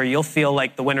start with where you'll feel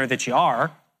like the winner that you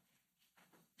are?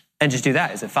 And just do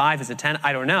that. Is it 5? Is it 10?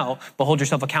 I don't know. But hold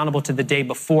yourself accountable to the day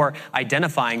before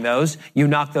identifying those. You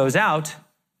knock those out.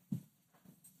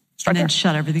 And then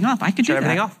shut everything off. I could do that. Shut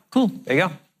everything off. Cool. There you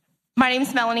go. My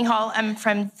name's Melanie Hall. I'm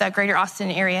from the greater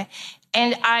Austin area.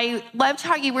 And I loved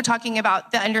how you were talking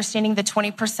about the understanding the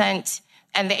 20%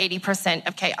 and the 80%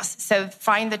 of chaos. So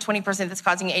find the 20% that's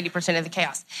causing 80% of the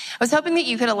chaos. I was hoping that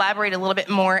you could elaborate a little bit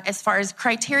more as far as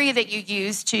criteria that you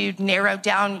use to narrow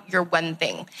down your one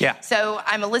thing. Yeah. So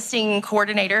I'm a listing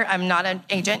coordinator. I'm not an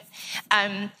agent.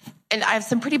 And I have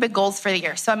some pretty big goals for the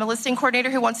year. So I'm a listing coordinator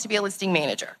who wants to be a listing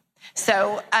manager.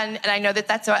 So, and I know that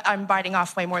that's what I'm biting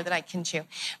off way more than I can chew.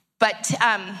 But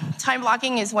time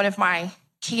blocking is one of my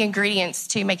key ingredients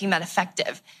to making that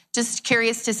effective. Just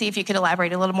curious to see if you could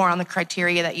elaborate a little more on the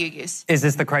criteria that you use. Is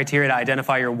this the criteria to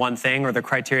identify your one thing or the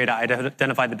criteria to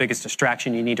identify the biggest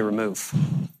distraction you need to remove?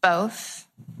 Both.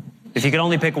 If you could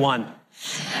only pick one.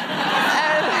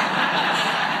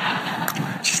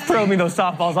 Just Throw me those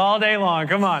softballs all day long.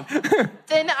 Come on.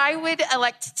 Then I would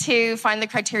elect to find the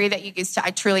criteria that you use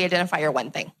to truly identify your one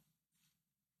thing.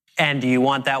 And do you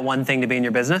want that one thing to be in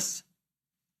your business?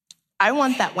 I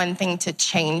want that one thing to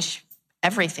change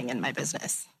everything in my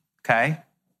business. Okay.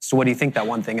 So what do you think that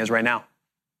one thing is right now?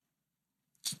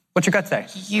 What's your gut say?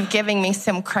 You giving me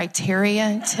some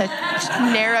criteria to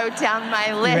narrow down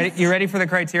my list. You ready for the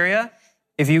criteria?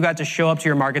 If you got to show up to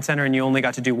your market center and you only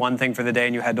got to do one thing for the day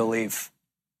and you had to leave,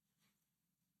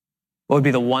 what would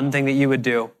be the one thing that you would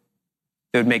do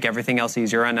that would make everything else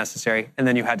easier or unnecessary, and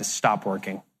then you had to stop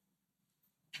working?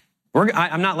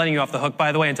 I'm not letting you off the hook,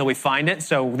 by the way, until we find it,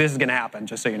 so this is going to happen,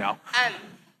 just so you know.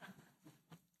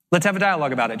 Let's have a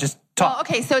dialogue about it. Just talk. Well,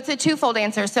 okay, so it's a twofold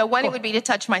answer. So one, it would be to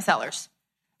touch my sellers.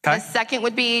 Okay. The second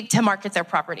would be to market their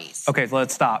properties. Okay, so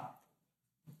let's stop.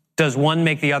 Does one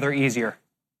make the other easier?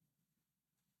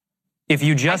 If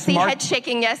you just I see head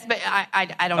shaking, yes, but I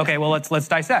don't know. Okay, well, let's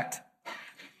dissect.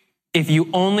 If you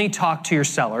only talk to your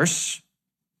sellers,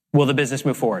 will the business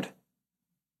move forward?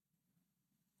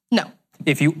 No.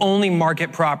 If you only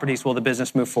market properties, will the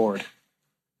business move forward?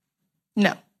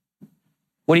 No.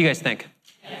 What do you guys think?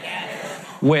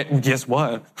 Yes. Wait, guess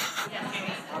what?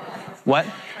 What?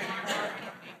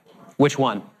 Which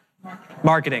one?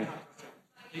 Marketing.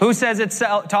 Who says it's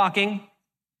talking?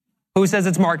 Who says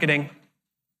it's marketing?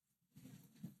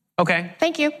 Okay.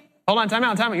 Thank you. Hold on, time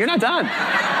out. You're not done.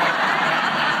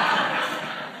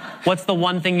 What's the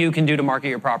one thing you can do to market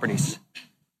your properties?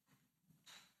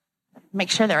 Make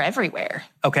sure they're everywhere.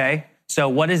 Okay. So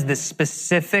what is the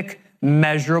specific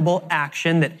measurable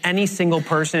action that any single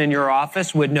person in your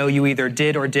office would know you either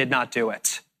did or did not do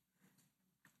it?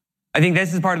 I think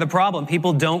this is part of the problem.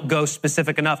 People don't go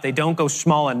specific enough. They don't go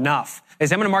small enough. They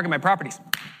say, I'm going to market my properties.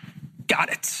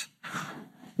 Got it.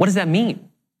 What does that mean?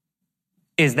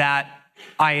 Is that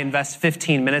I invest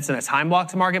 15 minutes in a time block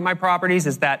to market my properties?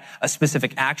 Is that a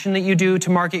specific action that you do to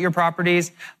market your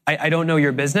properties? I don't know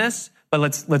your business, but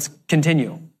let's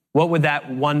continue. What would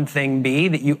that one thing be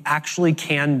that you actually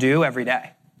can do every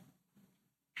day?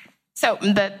 So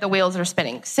the wheels are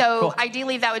spinning. So cool.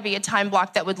 Ideally, that would be a time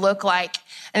block that would look like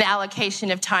an allocation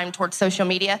of time towards social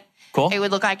media. Cool. It would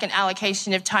look like an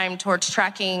allocation of time towards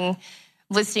tracking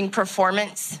listing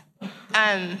performance.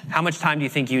 How much time do you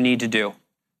think you need to do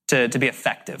to be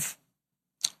effective?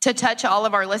 To touch all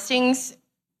of our listings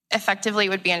effectively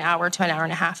would be an hour to an hour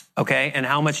and a half. Okay, and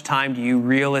how much time do you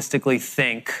realistically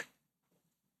think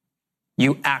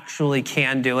you actually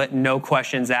can do it? No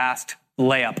questions asked,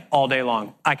 layup all day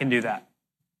long. I can do that.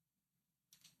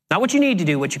 Not what you need to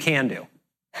do, what you can do.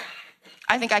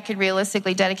 I think I could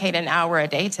realistically dedicate an hour a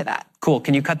day to that. Cool.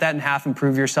 Can you cut that in half and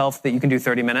prove yourself that you can do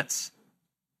 30 minutes?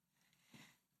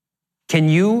 Can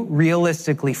you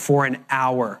realistically, for an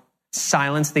hour,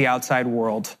 silence the outside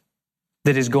world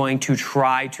that is going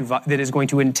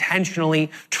to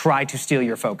intentionally try to steal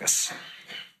your focus?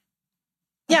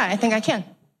 Yeah, I think I can.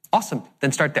 Awesome.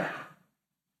 Then start there.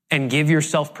 And give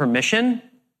yourself permission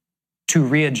to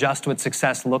readjust what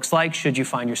success looks like should you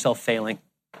find yourself failing.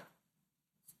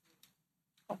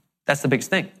 That's the biggest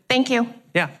thing. Thank you.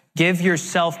 Yeah. Give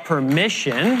yourself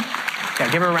permission.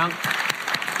 Yeah, give her a round.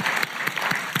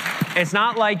 It's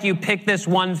not like you pick this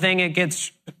one thing, it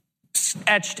gets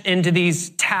etched into these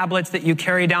tablets that you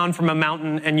carry down from a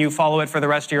mountain and you follow it for the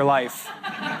rest of your life.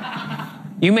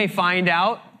 You may find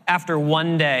out after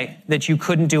one day that you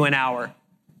couldn't do an hour.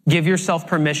 Give yourself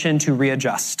permission to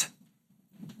readjust.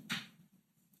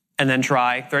 And then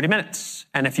try 30 minutes.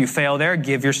 And if you fail there,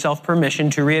 give yourself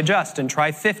permission to readjust and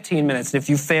try 15 minutes. And if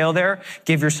you fail there,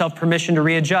 give yourself permission to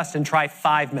readjust and try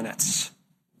 5 minutes.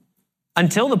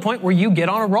 Until the point where you get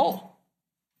on a roll.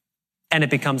 And it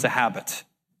becomes a habit.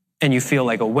 And you feel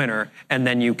like a winner. And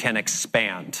then you can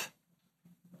expand.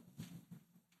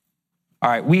 All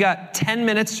right, we got 10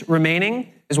 minutes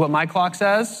remaining, is what my clock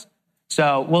says.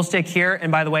 So we'll stick here.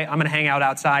 And by the way, I'm going to hang out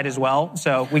outside as well.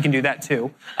 So we can do that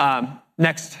too.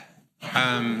 Next.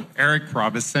 Eric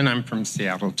Robinson. I'm from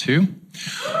Seattle too.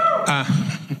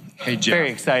 Hey, Jeff. Very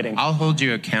exciting. I'll hold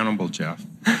you accountable, Jeff.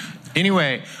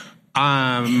 Anyway,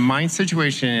 my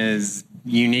situation is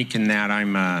unique in that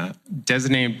I'm a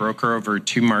designated broker over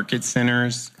 2 market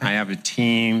centers. I have a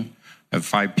team of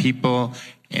 5 people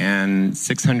and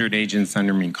 600 agents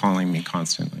under me calling me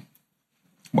constantly,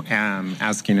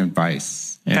 asking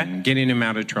advice and getting them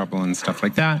out of trouble and stuff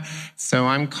like that. So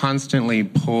I'm constantly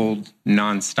pulled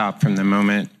nonstop from the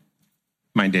moment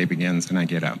my day begins and I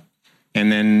get up.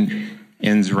 And then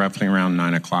ends roughly around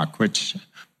 9 o'clock, which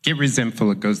get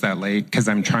resentful it goes that late because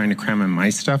I'm trying to cram in my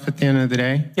stuff at the end of the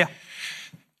day. Yeah.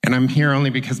 And I'm here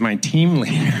only because my team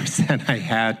leader said I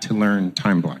had to learn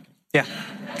time blocking. Yeah.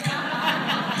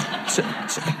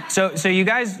 So you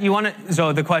guys,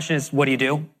 so the question is, what do you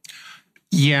do?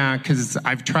 Yeah, because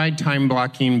I've tried time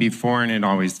blocking before and it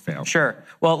always fails. Sure.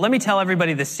 Well, let me tell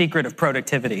everybody the secret of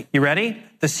productivity. You ready?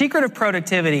 The secret of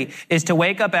productivity is to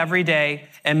wake up every day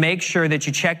and make sure that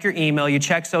you check your email, you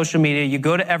check social media, you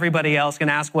go to everybody else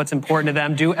and ask what's important to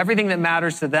them, do everything that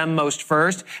matters to them most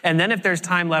first, and then if there's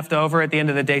time left over at the end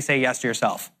of the day, say yes to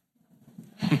yourself.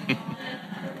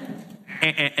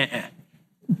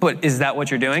 But is that what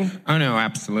you're doing? Oh, no,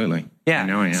 absolutely. Yeah. I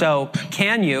know I am. So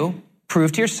can you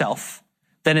prove to yourself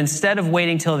that instead of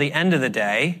waiting till the end of the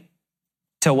day,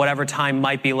 till whatever time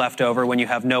might be left over when you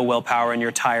have no willpower and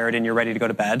you're tired and you're ready to go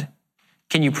to bed,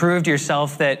 can you prove to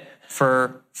yourself that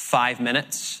for 5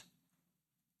 minutes,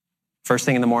 first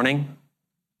thing in the morning,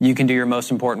 you can do your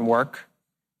most important work?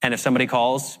 And if somebody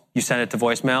calls, you send it to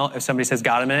voicemail. If somebody says,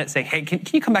 got a minute, say, hey, can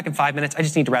you come back in 5 minutes? I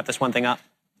just need to wrap this one thing up.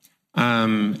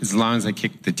 As long as I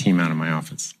kick the team out of my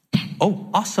office. Oh,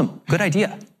 awesome. Good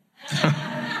idea.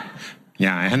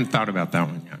 Yeah, I hadn't thought about that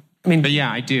one yet. But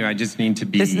yeah, I do. I just need to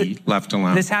be left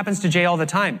alone. This happens to Jay all the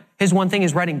time. His one thing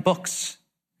is writing books.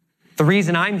 The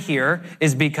reason I'm here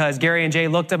is because Gary and Jay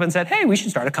looked up and said, hey, we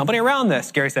should start a company around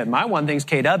this. Gary said, my one thing's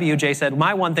KW. Jay said,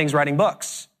 my one thing's writing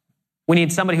books. We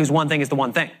need somebody whose one thing is the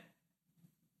one thing.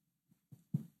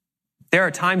 There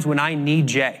are times when I need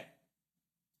Jay.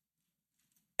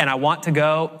 And I want to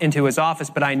go into his office,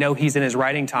 but I know he's in his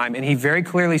writing time. And he very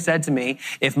clearly said to me,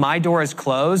 if my door is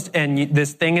closed and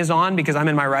this thing is on because I'm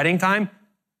in my writing time,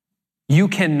 you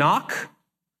can knock.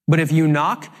 But if you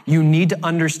knock, you need to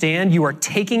understand you are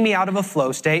taking me out of a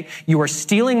flow state. You are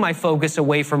stealing my focus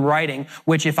away from writing,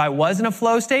 which if I was in a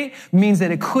flow state means that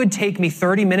it could take me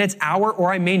 30 minutes, hour,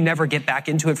 or I may never get back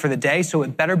into it for the day. So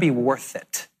it better be worth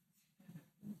it.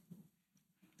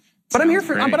 But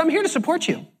I'm here to support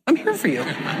you. I'm here for you.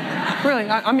 Really,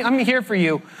 I'm here for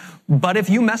you. But if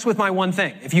you mess with my one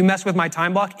thing, if you mess with my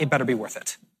time block, it better be worth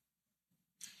it.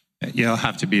 You'll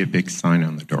have to be a big sign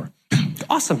on the door.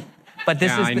 Awesome. But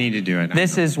I need to do it.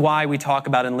 This is why we talk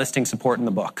about enlisting support in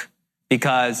the book.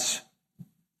 Because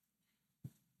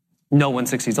no one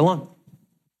succeeds alone.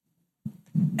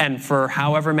 And for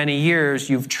however many years,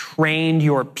 you've trained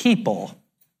your people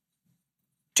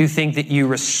to think that you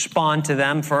respond to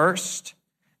them first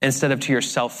instead of to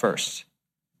yourself first.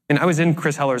 And I was in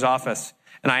Chris Heller's office,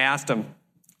 and I asked him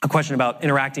a question about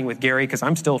interacting with Gary, because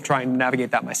I'm still trying to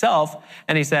navigate that myself.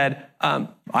 And he said, I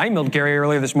emailed Gary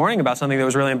earlier this morning about something that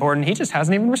was really important. He just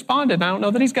hasn't even responded, and I don't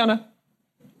know that he's gonna.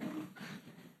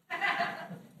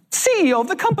 CEO of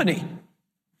the company.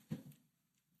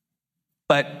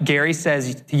 But Gary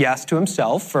says yes to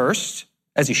himself first,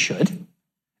 as he should,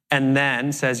 and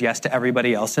then says yes to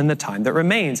everybody else in the time that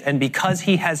remains. And because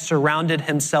he has surrounded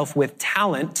himself with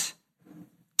talent,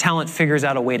 talent figures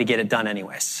out a way to get it done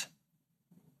anyways.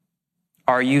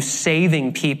 Are you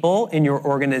saving people in your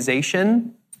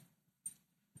organization?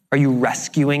 Are you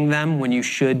rescuing them when you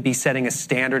should be setting a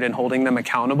standard and holding them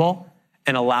accountable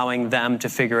and allowing them to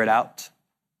figure it out?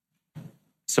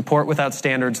 Support without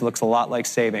standards looks a lot like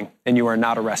saving, and you are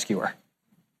not a rescuer.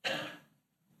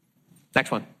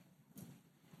 Next one.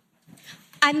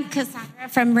 I'm Cassandra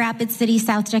from Rapid City,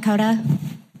 South Dakota.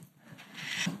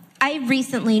 I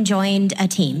recently joined a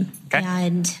team,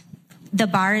 and the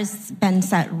bar has been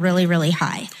set really, really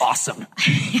high. Awesome.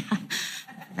 Yeah,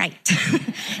 right.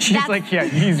 She's like, yeah,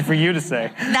 easy for you to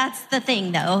say. That's the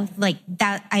thing, though. Like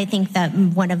that, I think that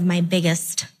one of my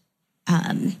biggest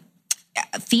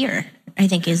fear, I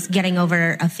think, is getting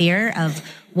over a fear of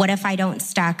what if I don't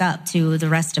stack up to the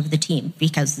rest of the team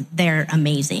because they're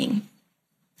amazing.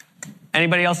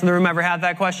 Anybody else in the room ever had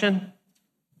that question?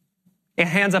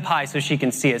 Hands up high so she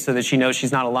can see it, so that she knows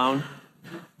she's not alone.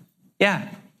 Yeah.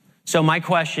 So my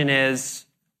question is,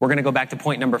 we're going to go back to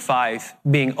point number 5,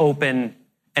 being open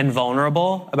and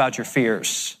vulnerable about your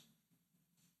fears.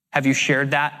 Have you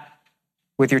shared that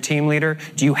with your team leader?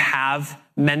 Do you have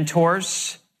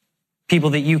mentors, people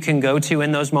that you can go to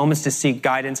in those moments to seek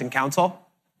guidance and counsel?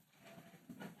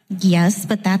 Yes,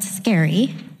 but that's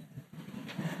scary.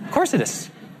 Of course it is.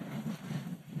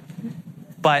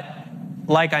 But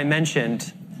like I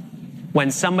mentioned, when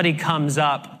somebody comes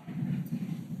up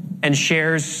and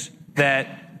shares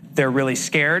that they're really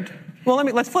scared, well,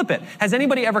 let's flip it. Has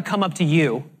anybody ever come up to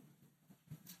you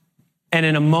and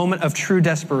in a moment of true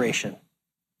desperation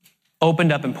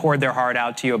opened up and poured their heart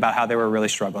out to you about how they were really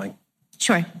struggling?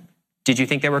 Sure. Did you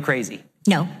think they were crazy?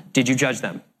 No. Did you judge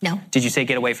them? No. Did you say,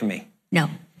 get away from me? No.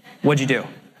 What'd you do?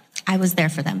 I was there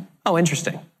for them. Oh,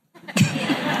 interesting.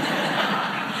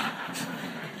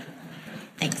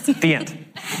 Thanks. The end.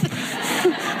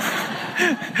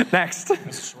 Next. My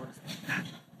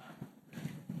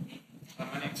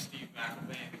name's Steve.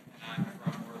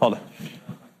 Hold on.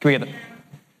 Can we get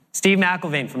Steve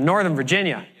McIlvain from Northern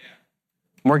Virginia.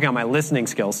 I'm working on my listening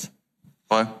skills.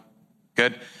 Hello?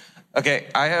 Good. Okay,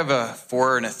 I have a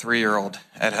 4 and a 3-year-old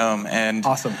at home, and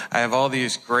awesome. I have all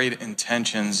these great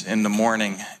intentions in the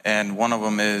morning, and one of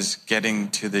them is getting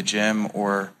to the gym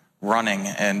or running,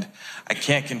 and I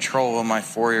can't control when my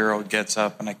 4-year-old gets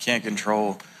up, and I can't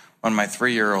control when my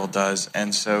 3-year-old does,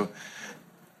 and so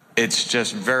it's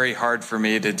just very hard for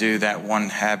me to do that one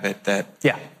habit that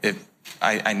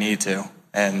I need to,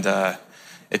 and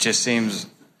it just seems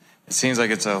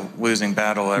like it's a losing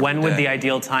battle every day. When would the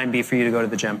ideal time be for you to go to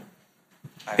the gym?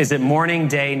 Is it morning,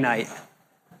 day, night?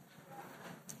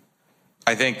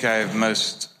 I think I'm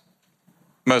most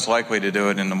likely to do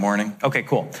it in the morning. Okay,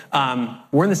 cool.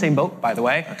 We're in the same boat, by the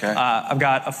way. Okay. I've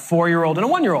got a 4-year-old and a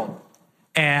 1-year-old.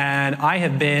 And I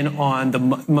have been on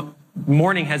the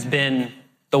morning has been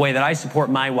the way that I support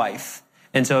my wife.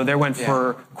 And so there went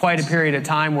for quite a period of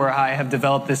time where I have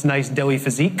developed this nice doughy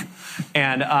physique.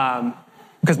 And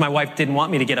because my wife didn't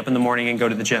want me to get up in the morning and go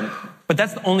to the gym. But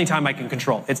that's the only time I can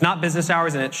control. It's not business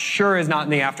hours, and it sure is not in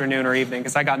the afternoon or evening,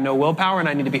 because I got no willpower and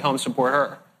I need to be home to support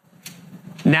her.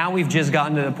 Now we've just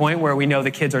gotten to the point where we know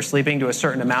the kids are sleeping to a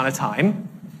certain amount of time,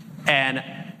 and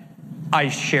I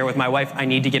share with my wife, I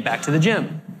need to get back to the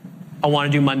gym. I want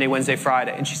to do Monday, Wednesday,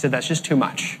 Friday. And she said, that's just too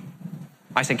much.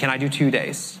 I said, can I do 2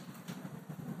 days?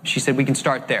 She said, we can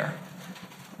start there.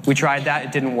 We tried that,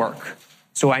 it didn't work.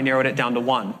 So I narrowed it down to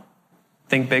 1.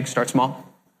 Think big, start small.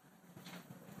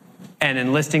 And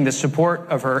enlisting the support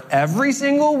of her every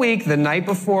single week, the night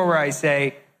before, where I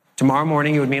say, tomorrow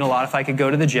morning, it would mean a lot if I could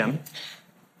go to the gym.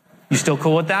 You still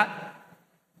cool with that?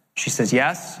 She says,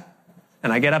 yes.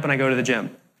 And I get up and I go to the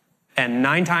gym. And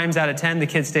 9 times out of 10, the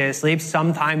kids stay asleep.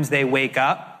 Sometimes they wake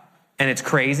up and it's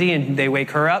crazy and they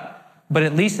wake her up. But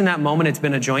at least in that moment, it's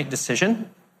been a joint decision.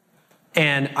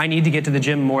 And I need to get to the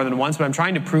gym more than once, but I'm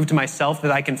trying to prove to myself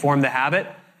that I can form the habit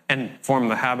and form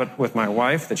the habit with my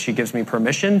wife that she gives me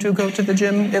permission to go to the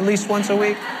gym at least once a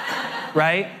week,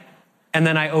 right? And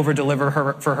then I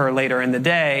over-deliver for her later in the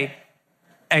day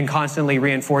and constantly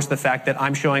reinforce the fact that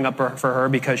I'm showing up for her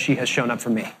because she has shown up for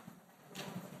me.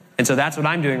 And so that's what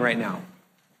I'm doing right now.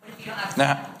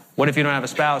 What if you don't have a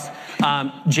spouse?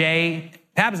 Jay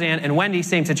Pabzan and Wendy,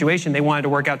 same situation. They wanted to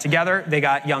work out together. They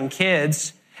got young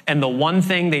kids. And the one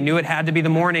thing, they knew it had to be the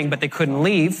morning, but they couldn't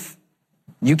leave.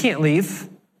 You can't leave.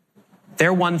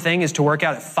 Their one thing is to work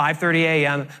out at 5:30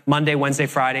 a.m. Monday, Wednesday,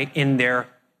 Friday in their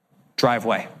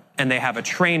driveway. And they have a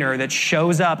trainer that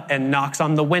shows up and knocks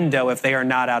on the window if they are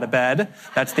not out of bed.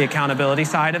 That's the accountability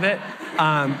side of it.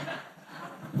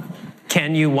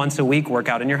 Can you once a week work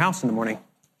out in your house in the morning?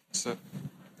 So,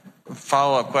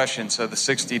 follow-up question. So the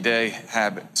 60-day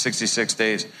habit, 66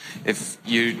 days, if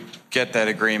you get that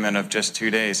agreement of just 2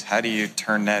 days, how do you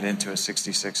turn that into a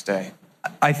 66-day?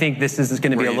 I think this is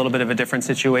going to be a little bit of a different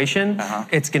situation.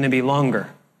 It's going to be longer.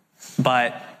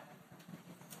 But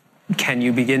can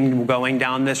you begin going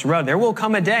down this road? There will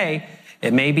come a day,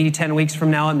 it may be 10 weeks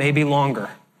from now, it may be longer.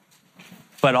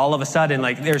 But all of a sudden,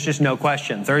 there's just no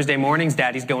question. Thursday mornings,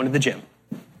 daddy's going to the gym.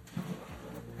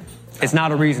 It's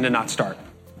not a reason to not start.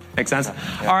 Make sense?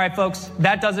 Yeah. All right, folks,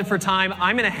 that does it for time.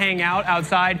 I'm going to hang out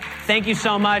outside. Thank you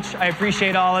so much. I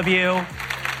appreciate all of you.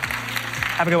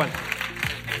 Have a good one.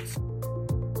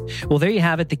 Well, there you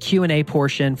have it, the Q&A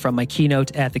portion from my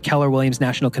keynote at the Keller Williams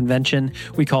National Convention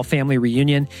we call Family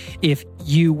Reunion. If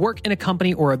you work in a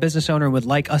company or a business owner and would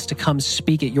like us to come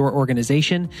speak at your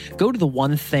organization, go to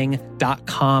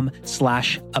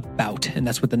theonething.com/about. And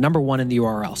that's with the number 1 in the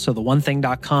URL. So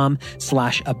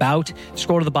theonething.com/about.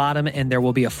 Scroll to the bottom and there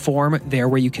will be a form there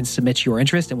where you can submit your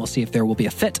interest and we'll see if there will be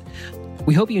a fit.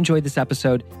 We hope you enjoyed this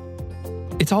episode.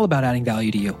 It's all about adding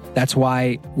value to you. That's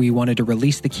why we wanted to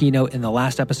release the keynote in the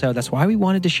last episode. That's why we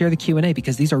wanted to share the Q&A,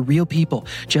 because these are real people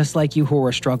just like you who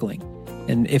are struggling.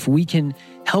 And if we can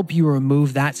help you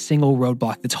remove that single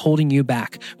roadblock that's holding you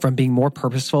back from being more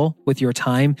purposeful with your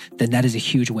time, then that is a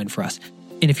huge win for us.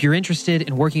 And if you're interested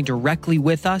in working directly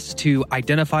with us to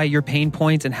identify your pain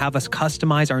points and have us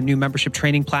customize our new membership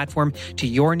training platform to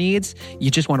your needs,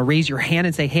 you just want to raise your hand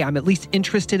and say, hey, I'm at least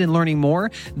interested in learning more,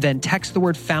 then text the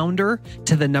word founder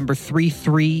to the number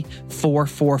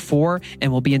 33444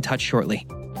 and we'll be in touch shortly.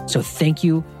 So thank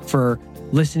you for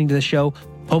listening to the show.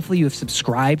 Hopefully you have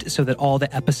subscribed so that all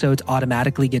the episodes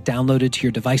automatically get downloaded to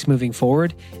your device moving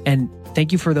forward. And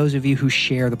thank you for those of you who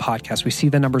share the podcast. We see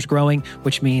the numbers growing,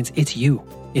 which means it's you.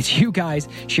 It's you guys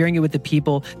sharing it with the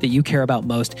people that you care about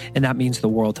most, and that means the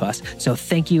world to us. So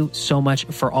thank you so much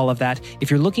for all of that. If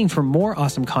you're looking for more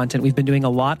awesome content, we've been doing a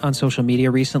lot on social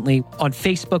media recently. On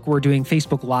Facebook, we're doing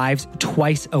Facebook Lives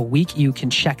twice a week. You can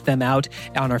check them out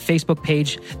on our Facebook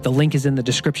page. The link is in the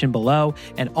description below.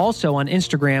 And also on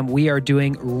Instagram, we are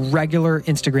doing regular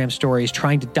Instagram stories,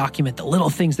 trying to document the little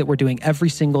things that we're doing every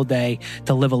single day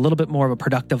to live a little bit more of a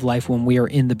productive life when we are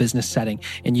in the business setting.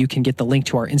 And you can get the link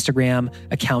to our Instagram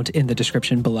account in the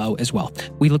description below as well.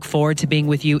 We look forward to being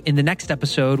with you in the next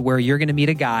episode, where you're going to meet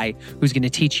a guy who's going to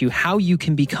teach you how you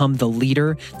can become the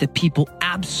leader that people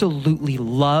absolutely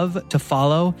love to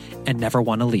follow and never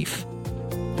want to leave.